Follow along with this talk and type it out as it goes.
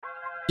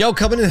Yo,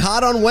 coming in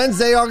hot on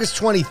Wednesday,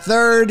 August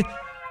 23rd.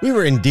 We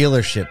were in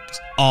dealerships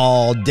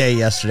all day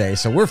yesterday,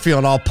 so we're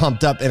feeling all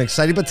pumped up and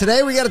excited. But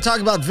today we got to talk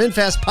about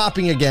VinFast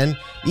popping again,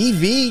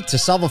 EV to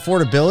solve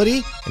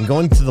affordability, and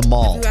going to the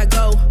mall. I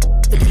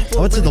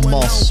went to the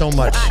mall so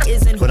much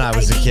when I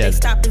was a kid.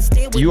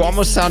 You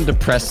almost sound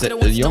depressed.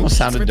 You almost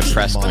sounded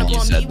depressed when you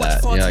said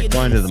that. You're like,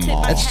 going to the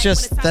mall. That's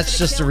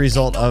just a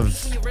result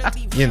of,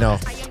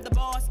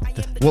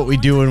 what we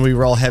do when we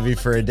roll heavy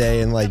for a day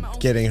and like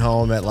getting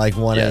home at like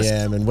 1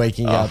 a.m. and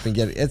waking up and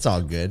it's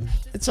all good.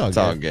 It's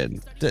all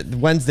good.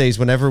 Wednesdays,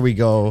 whenever we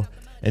go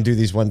and do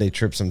these one-day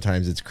trips,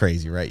 sometimes it's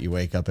crazy, right? You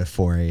wake up at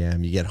 4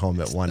 a.m., you get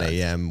home at 1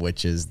 a.m.,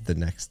 which is the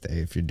next day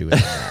if you're doing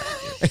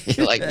that.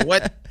 You're like,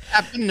 what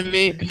happened to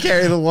me?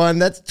 Carry the one.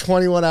 That's a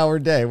 21-hour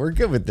day. We're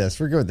good with this.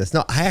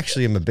 No, I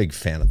actually am a big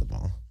fan of the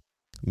mall.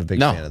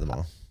 Fan of the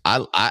mall.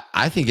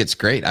 I think it's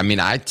great. I mean,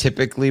 I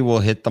typically will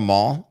hit the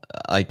mall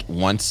like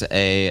once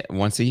a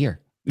year.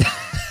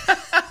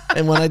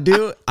 And when I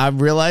do, I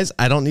realize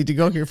I don't need to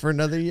go here for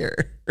another year.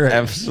 Right?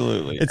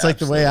 Absolutely. It's like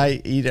the way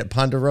I eat at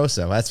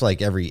Ponderosa. That's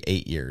like every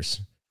 8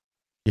 years.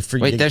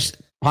 There's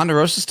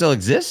Ponderosa still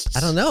exists? I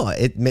don't know.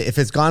 If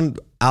it's gone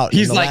out.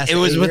 He's like, it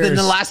was within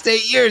the last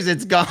 8 years.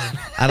 It's gone.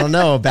 I don't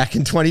know. Back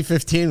in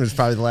 2015 was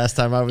probably the last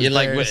time I was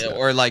there.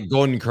 Or like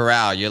Golden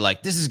Corral. You're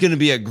like, this is going to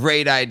be a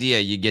great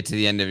idea. You get to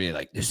the end of it, you're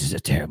like, this is a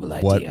terrible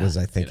idea. What was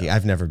I thinking?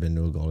 I've never been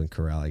to a Golden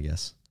Corral, I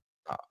guess.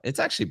 Oh, it's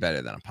actually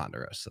better than a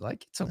Ponderosa.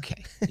 Like, it's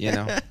okay. It's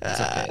okay.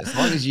 As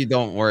long as you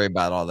don't worry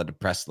about all the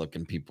depressed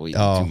looking people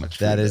eating too much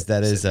food.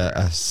 That is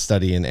a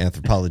study in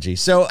anthropology.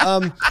 So,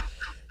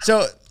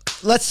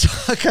 Let's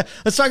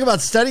talk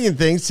about studying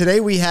things. Today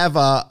we have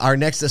our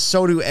next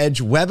ASOTU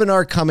Edge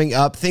webinar coming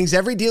up. Things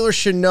every dealer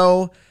should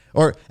know,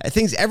 or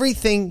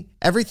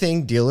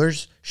everything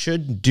dealers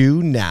should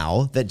do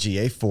now that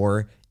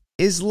GA4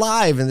 is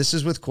live. And this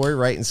is with Corey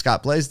Wright and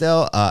Scott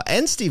Blaisdell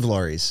and Steve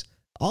Lories.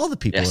 All the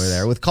people are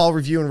there with Call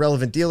Review and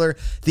Relevant Dealer.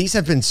 These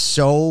have been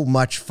so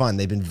much fun.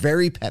 They've been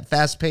very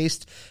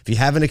fast-paced. If you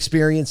haven't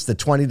experienced the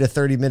 20 to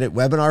 30-minute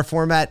webinar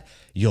format,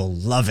 you'll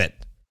love it.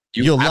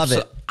 You'll love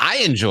it.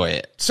 I enjoy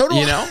it. So do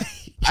I.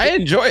 I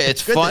enjoy it.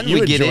 It's fun.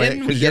 We get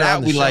in, we get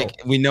out.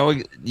 We know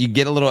you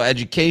get a little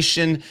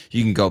education.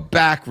 You can go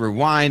back,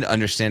 rewind,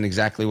 understand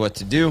exactly what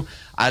to do.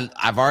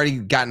 I've already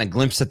gotten a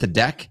glimpse at the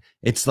deck.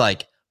 It's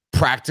like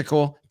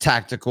practical,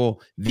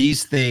 tactical,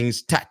 these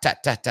things,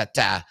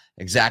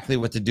 exactly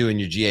what to do in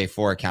your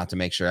GA4 account to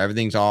make sure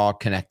everything's all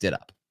connected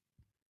up.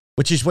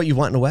 Which is what you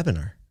want in a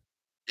webinar.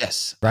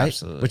 Yes, right.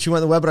 Absolutely. What you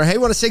want in the webinar. Hey, I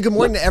want to say good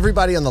morning to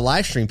everybody on the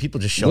live stream. People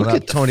just showed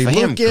up. Tony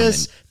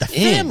Lucas, the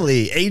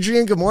family.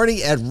 Adrian, good morning.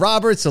 Ed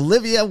Roberts,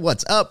 Olivia,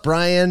 what's up?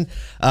 Brian.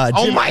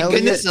 Oh my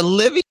goodness,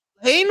 Olivia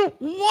Lane.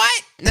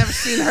 What? Never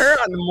seen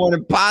her on the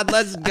morning pod.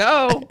 Let's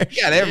go.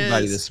 We got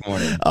everybody this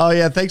morning. Oh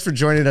yeah, thanks for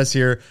joining us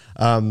here.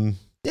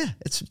 Yeah,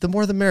 it's the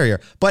more the merrier.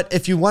 But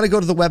if you want to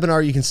go to the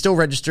webinar, you can still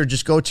register.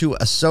 Just go to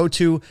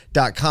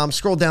asotu.com.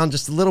 Scroll down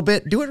just a little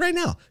bit. Do it right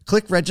now.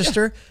 Click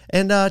register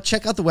and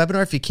check out the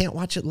webinar. If you can't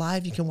watch it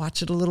live, you can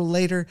watch it a little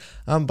later.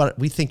 But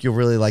we think you'll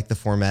really like the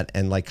format.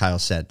 And like Kyle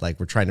said, like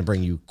we're trying to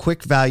bring you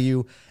quick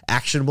value,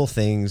 actionable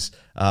things,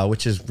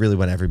 which is really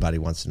what everybody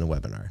wants in a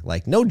webinar.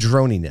 Like no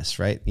droniness,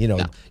 right?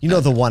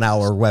 The 1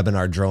 hour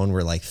webinar drone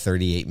where like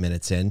 38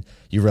 minutes in,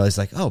 you realize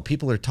like, oh,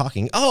 people are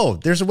talking. Oh,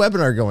 there's a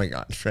webinar going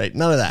on, right?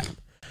 None of that.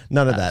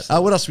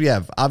 What else we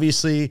have?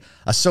 Obviously,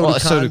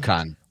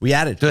 ASOTUCon. We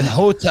added. The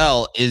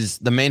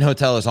main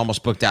hotel is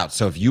almost booked out.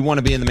 So if you want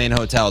to be in the main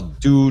hotel,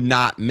 do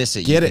not miss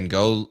it. You can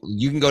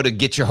go to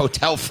get your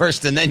hotel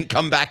first and then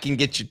come back and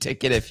get your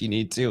ticket if you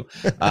need to.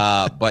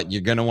 But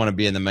you're going to want to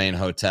be in the main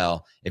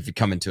hotel if you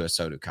come into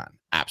ASOTUCon.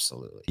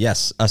 Absolutely.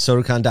 Yes,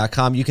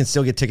 ASOTUCon.com. You can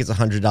still get tickets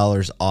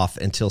 $100 off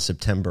until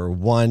September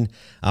 1.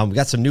 We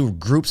got some new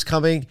groups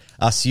coming.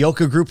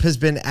 Sioka Group has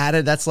been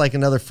added. That's like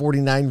another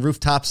 49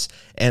 rooftops.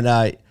 And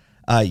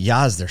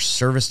Yaz, their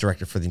service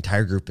director for the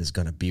entire group, is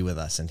going to be with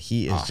us. And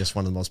he is just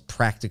one of the most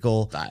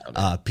practical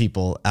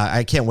people.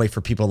 I can't wait for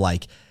people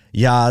like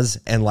Yaz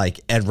and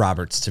like Ed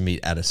Roberts to meet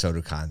at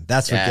ASOTUCon.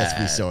 That's what gets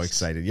me so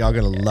excited. Y'all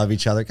going to love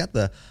each other. Got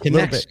the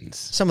little bit,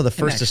 some of the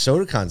first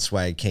ASOTUCon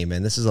swag came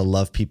in. This is a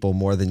love people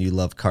more than you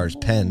love cars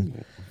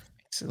pen.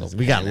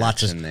 We got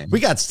we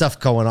got stuff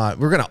going on.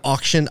 We're going to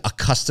auction a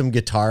custom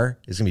guitar.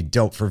 It's going to be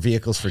dope for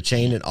vehicles for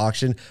chain and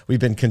auction. We've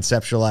been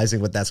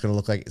conceptualizing what that's going to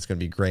look like. It's going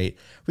to be great.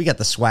 We got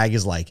the swag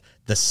is like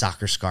the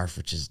soccer scarf,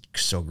 which is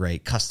so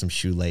great. Custom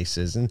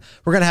shoelaces. And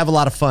we're going to have a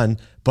lot of fun,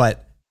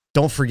 but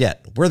don't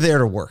forget, we're there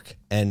to work,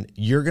 and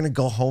you're going to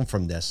go home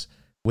from this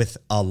with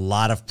a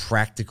lot of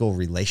practical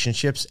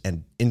relationships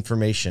and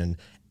information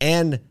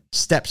and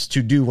steps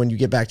to do when you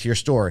get back to your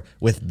store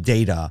with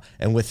data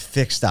and with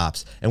fixed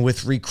ops and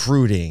with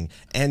recruiting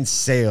and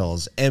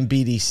sales and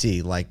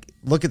BDC. Like,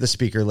 look at the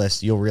speaker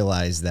list. You'll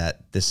realize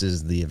that this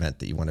is the event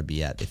that you want to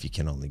be at if you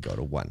can only go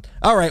to one.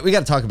 All right, we got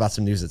to talk about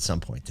some news at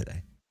some point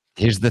today.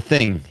 Here's the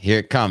thing. Here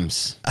it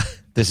comes.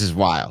 This is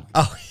wild.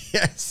 Oh,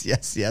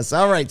 yes.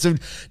 All right. So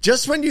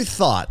just when you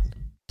thought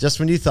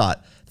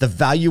The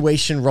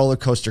valuation roller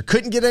coaster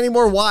couldn't get any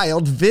more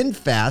wild.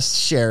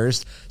 VinFast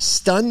shares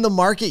stunned the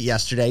market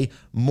yesterday,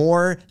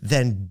 more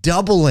than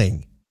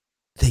doubling.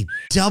 They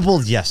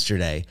doubled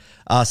yesterday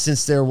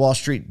since their Wall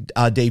Street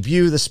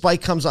debut. The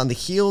spike comes on the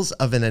heels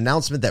of an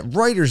announcement that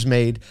Reuters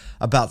made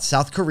about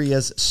South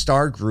Korea's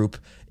Star Group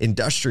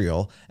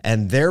Industrial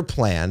and their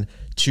plan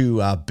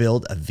to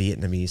build a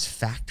Vietnamese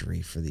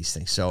factory for these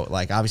things. So,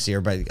 like, obviously,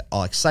 everybody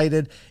all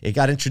excited. It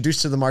got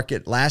introduced to the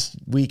market last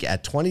week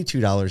at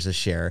 $22 a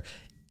share.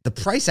 The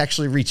price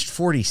actually reached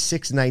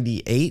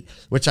 $46.98,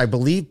 which I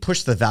believe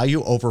pushed the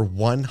value over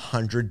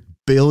 $100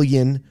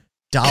 billion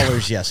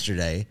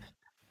yesterday.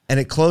 And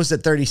it closed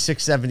at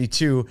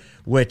 $36.72,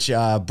 which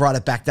brought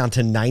it back down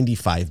to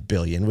 $95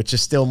 billion, which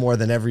is still more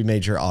than every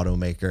major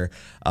automaker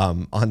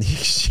on the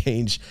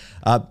exchange.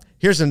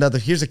 Here's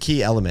a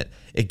key element.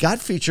 It got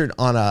featured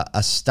on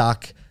a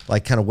stock,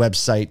 like, kind of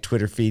website,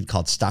 Twitter feed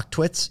called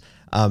StockTwits.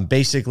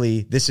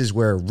 Basically, this is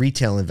where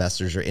retail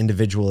investors or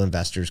individual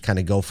investors kind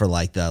of go for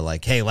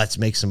hey, let's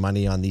make some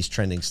money on these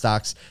trending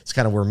stocks. It's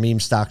kind of where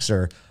meme stocks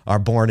are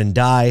born and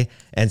die.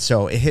 And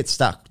so it hit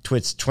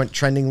StockTwits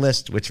trending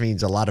list, which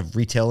means a lot of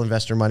retail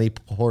investor money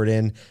poured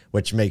in,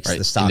 which makes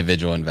the stock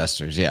individual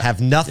investors have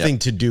nothing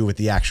to do with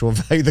the actual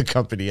value of the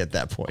company at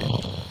that point.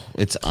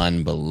 It's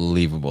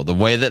unbelievable. The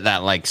way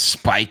that like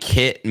spike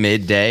hit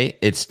midday,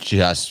 it's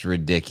just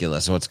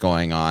ridiculous what's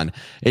going on.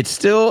 It's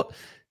still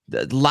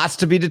lots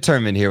to be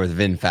determined here with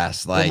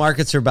VinFast. The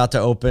markets are about to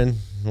open.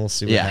 We'll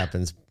see what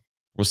happens.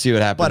 We'll see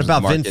what happens. What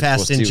about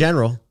VinFast in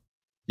general?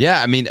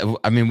 Yeah, I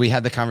mean, we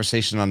had the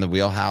conversation on the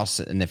Wheelhouse,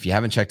 and if you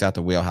haven't checked out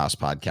the Wheelhouse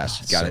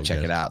podcast, you've got to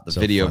check it out. The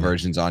video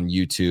version's on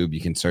YouTube.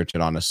 You can search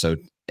it on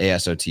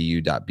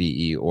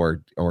asotu.be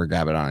or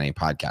grab it on any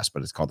podcast,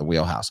 but it's called the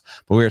Wheelhouse.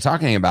 But we were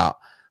talking about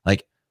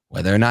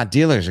whether or not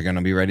dealers are going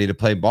to be ready to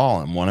play ball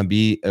and want to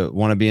be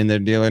in their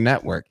dealer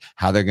network,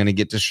 how they're going to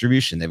get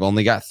distribution. They've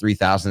only got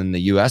 3,000 in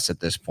the U.S. at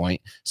this point,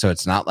 so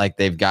it's not like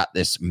they've got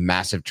this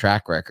massive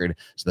track record.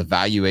 So the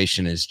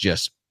valuation is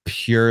just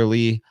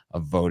purely a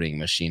voting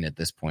machine at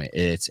this point.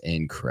 It's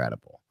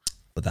incredible.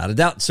 Without a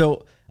doubt.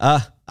 So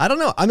I don't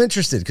know. I'm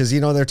interested because,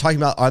 they're talking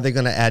about, are they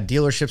going to add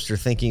dealerships? They're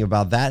thinking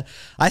about that.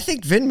 I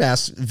think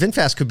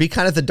VinFast could be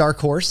kind of the dark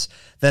horse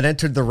that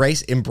entered the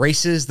race,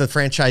 embraces the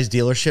franchise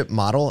dealership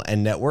model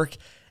and network,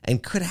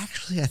 and could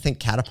actually, I think,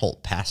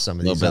 catapult past some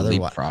of these other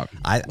ones.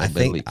 I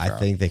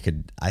think they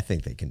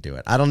can do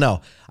it. I don't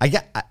know.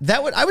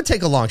 I would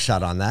take a long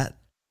shot on that.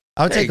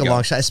 I would take a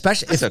long shot,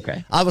 especially if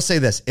I will say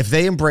this: if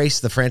they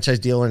embrace the franchise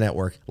dealer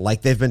network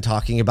like they've been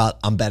talking about,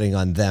 I'm betting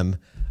on them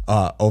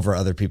over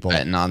other people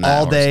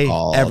all day,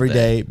 every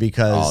day,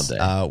 because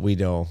we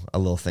know a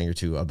little thing or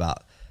two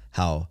about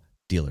how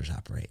dealers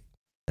operate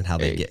and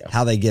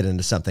how they get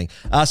into something.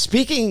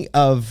 Speaking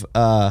of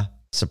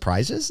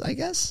surprises, I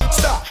guess.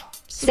 Stop.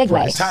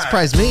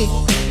 Surprised me.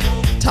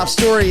 Top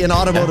story in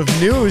automotive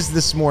news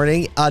this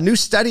morning. A new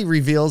study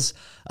reveals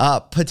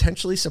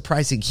potentially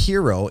surprising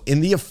hero in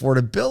the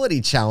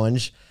affordability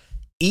challenge,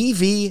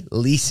 EV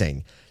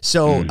leasing.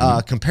 So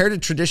compared to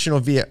traditional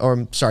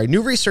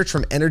new research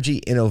from Energy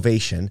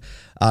Innovation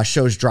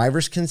shows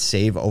drivers can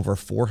save over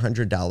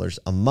 $400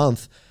 a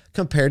month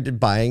compared to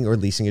buying or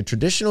leasing a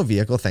traditional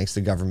vehicle thanks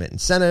to government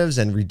incentives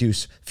and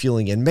reduce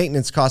fueling and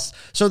maintenance costs.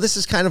 So this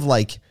is kind of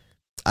like,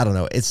 I don't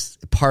know, it's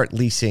part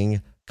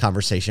leasing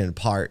conversation,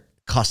 part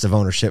cost of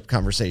ownership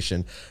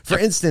conversation. For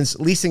instance,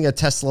 leasing a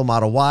Tesla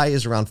Model Y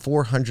is around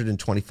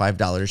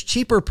 $425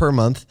 cheaper per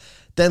month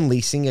than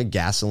leasing a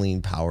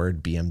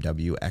gasoline-powered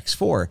BMW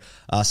X4.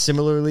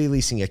 Similarly,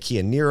 leasing a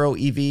Kia Niro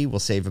EV will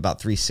save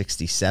about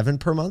 $367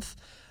 per month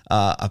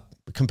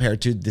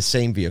compared to the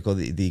same vehicle,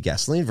 the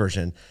gasoline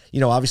version.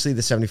 Obviously,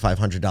 the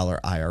 $7,500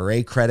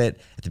 IRA credit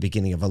at the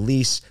beginning of a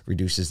lease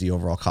reduces the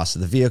overall cost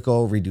of the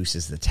vehicle,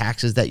 reduces the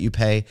taxes that you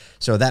pay.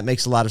 So that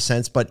makes a lot of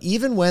sense. But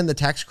even when the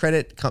tax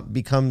credit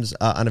becomes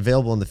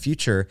unavailable in the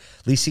future,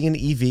 leasing an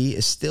EV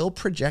is still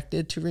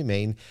projected to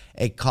remain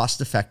a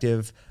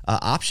cost-effective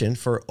option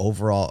for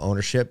overall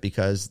ownership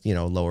because,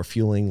 lower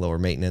fueling, lower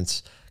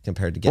maintenance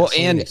compared to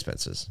gasoline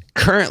expenses.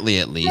 Currently,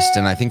 at least,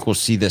 and I think we'll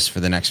see this for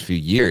the next few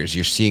years,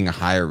 you're seeing a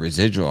higher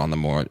residual on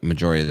the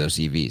majority of those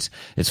EVs.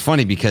 It's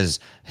funny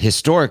because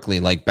historically,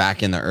 like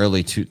back in the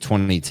early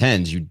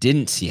 2010s, you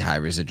didn't see high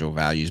residual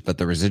values, but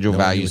the residual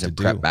values have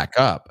crept back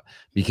up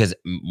because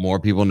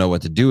more people know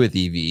what to do with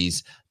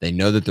EVs. They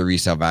know that the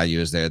resale value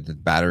is there, the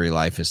battery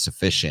life is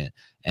sufficient.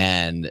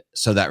 And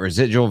so that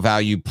residual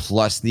value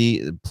plus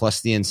the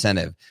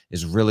incentive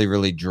is really,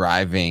 really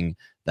driving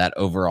that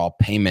overall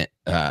payment,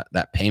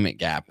 that payment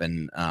gap.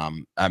 And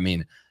I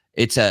mean,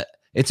 it's a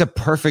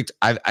perfect,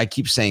 I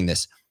keep saying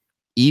this,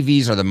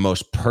 EVs are the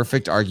most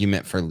perfect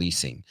argument for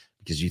leasing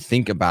because you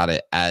think about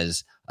it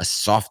as a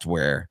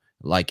software,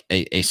 like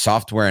a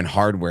software and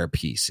hardware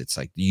piece. It's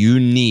like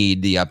you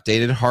need the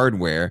updated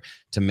hardware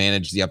to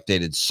manage the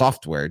updated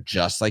software,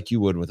 just like you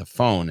would with a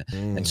phone.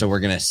 And so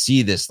we're going to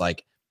see this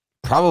like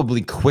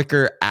probably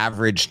quicker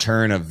average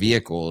turn of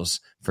vehicles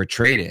for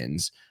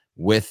trade-ins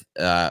with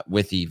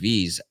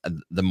EVs,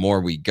 the more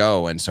we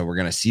go. And so we're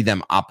going to see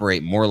them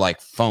operate more like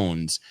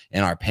phones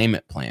in our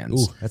payment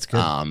plans. Ooh, that's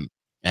good.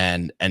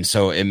 And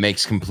so it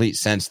makes complete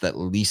sense that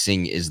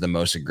leasing is the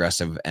most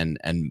aggressive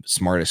and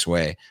smartest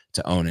way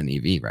to own an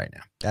EV right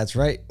now. That's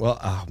right. Well,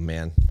 oh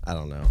man, I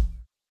don't know.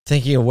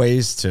 Thinking of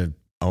ways to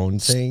own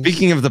things.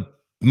 Speaking of the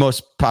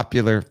most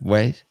popular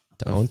way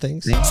to own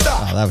things.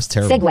 Oh, that was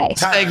terrible.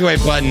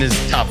 Segue button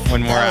is tough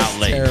when we're out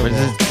late.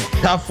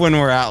 It's tough when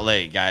we're out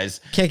late,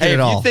 guys. Can't get it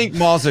all. If you think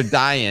malls are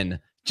dying,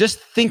 just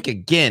think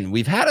again.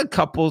 We've had a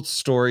couple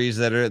stories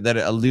that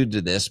allude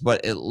to this,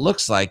 but it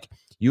looks like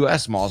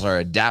U.S. malls are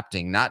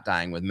adapting, not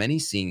dying, with many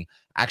seeing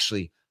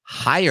actually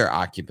higher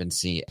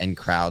occupancy and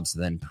crowds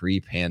than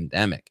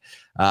pre-pandemic.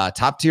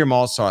 Top tier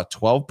malls saw a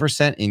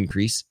 12%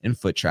 increase in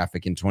foot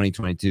traffic in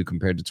 2022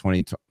 compared to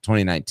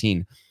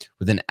 2019,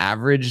 with an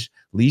average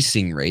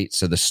leasing rate,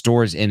 so the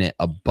stores in it,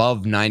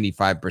 above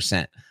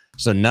 95%.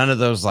 So none of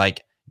those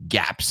like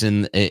gaps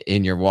in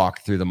your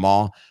walk through the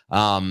mall.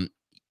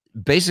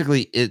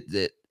 Basically,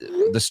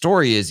 the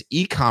story is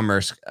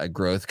e-commerce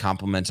growth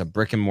complements a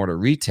brick and mortar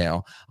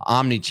retail.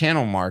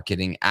 Omni-channel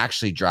marketing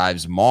actually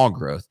drives mall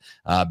growth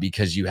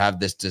because you have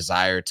this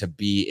desire to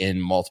be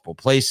in multiple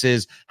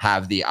places,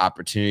 have the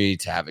opportunity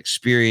to have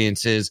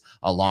experiences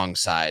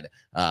alongside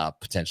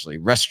potentially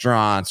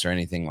restaurants or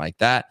anything like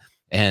that.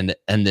 And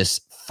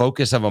this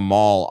focus of a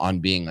mall on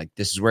being like,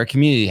 this is where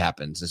community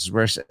happens. This is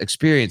where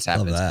experience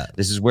happens.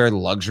 This is where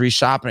luxury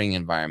shopping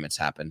environments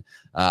happen,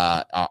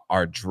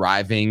 are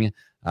driving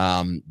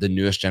the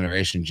newest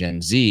generation,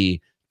 Gen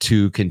Z,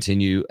 to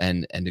continue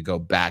and to go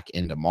back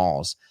into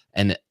malls.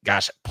 And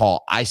gosh,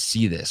 Paul, I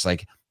see this.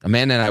 Like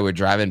Amanda and I were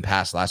driving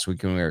past last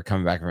week when we were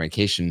coming back from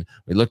vacation.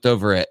 We looked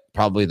over at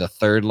probably the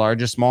third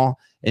largest mall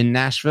in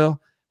Nashville.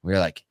 We were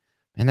like,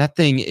 man, that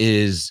thing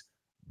is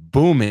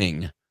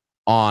booming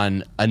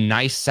on a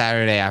nice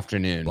Saturday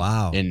afternoon.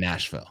 Wow. In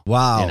Nashville.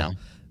 Wow. You know?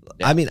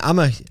 Yeah. I mean, I'm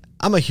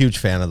a huge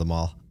fan of the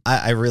mall.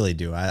 I really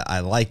do. I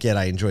like it.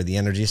 I enjoy the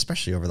energy,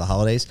 especially over the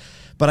holidays.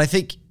 But I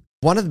think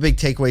one of the big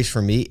takeaways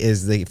for me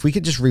is that if we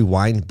could just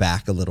rewind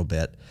back a little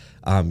bit,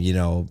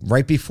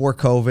 right before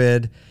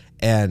COVID,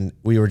 and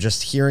we were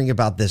just hearing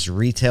about this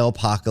retail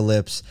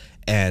apocalypse,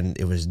 and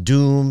it was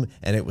doom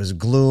and it was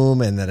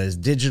gloom, and that as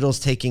digital's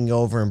taking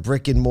over and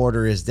brick and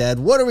mortar is dead,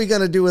 what are we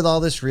going to do with all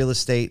this real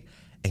estate?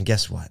 And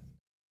guess what?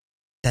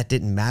 That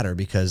didn't matter,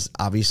 because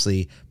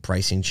obviously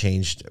pricing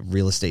changed,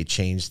 real estate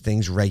changed,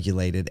 things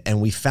regulated, and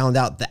we found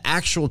out the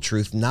actual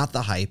truth, not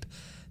the hype,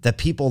 that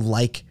people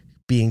like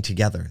being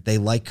together. They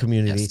like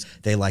community. Yes.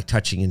 They like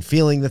touching and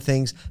feeling the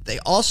things. They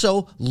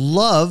also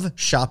love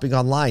shopping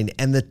online,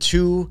 and the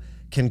two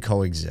can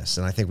coexist.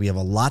 And I think we have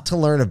a lot to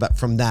learn about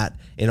from that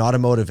in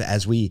automotive,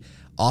 as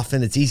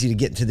it's easy to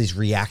get into these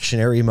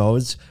reactionary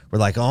modes. We're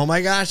like, oh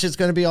my gosh, it's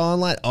going to be all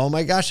online. Oh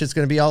my gosh, it's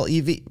going to be all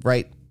EV,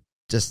 right?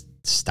 Just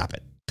stop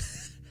it.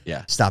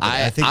 Yeah. Stop it.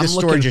 I think this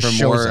story just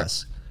shows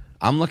us.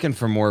 I'm looking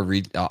for more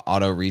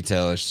auto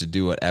retailers to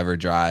do what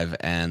EverDrive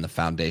and the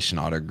Foundation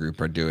Auto Group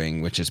are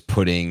doing, which is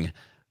putting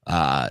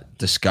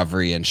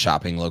discovery and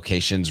shopping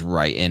locations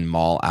right in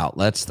mall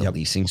outlets. The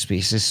leasing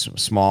space is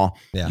small.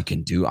 Yeah. You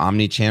can do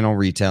omni-channel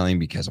retailing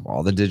because of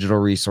all the digital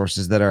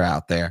resources that are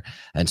out there.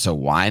 And so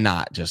why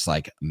not just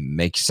like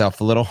make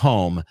yourself a little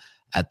home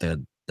at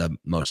the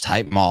most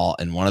hype mall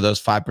in one of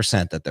those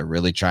 5% that they're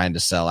really trying to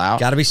sell out.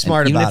 Got to be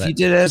smart about it. Even if you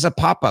did it as a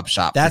pop-up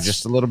shop for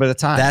just a little bit of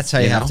time. That's how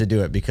you have to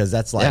do it, because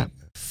that's like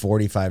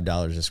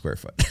 $45 a square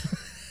foot.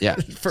 Yeah.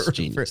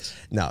 Genius.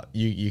 No,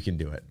 you can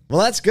do it. Well,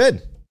 that's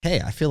good.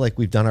 Hey, I feel like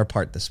we've done our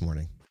part this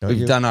morning.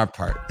 We've done our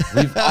part.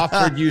 We've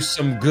offered you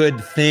some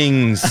good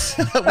things.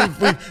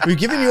 we've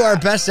given you our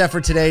best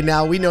effort today.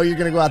 Now we know you're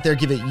going to go out there,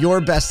 give it your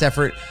best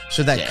effort,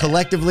 so that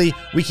collectively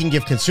we can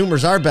give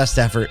consumers our best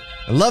effort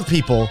and love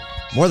people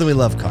more than we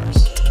love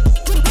cars.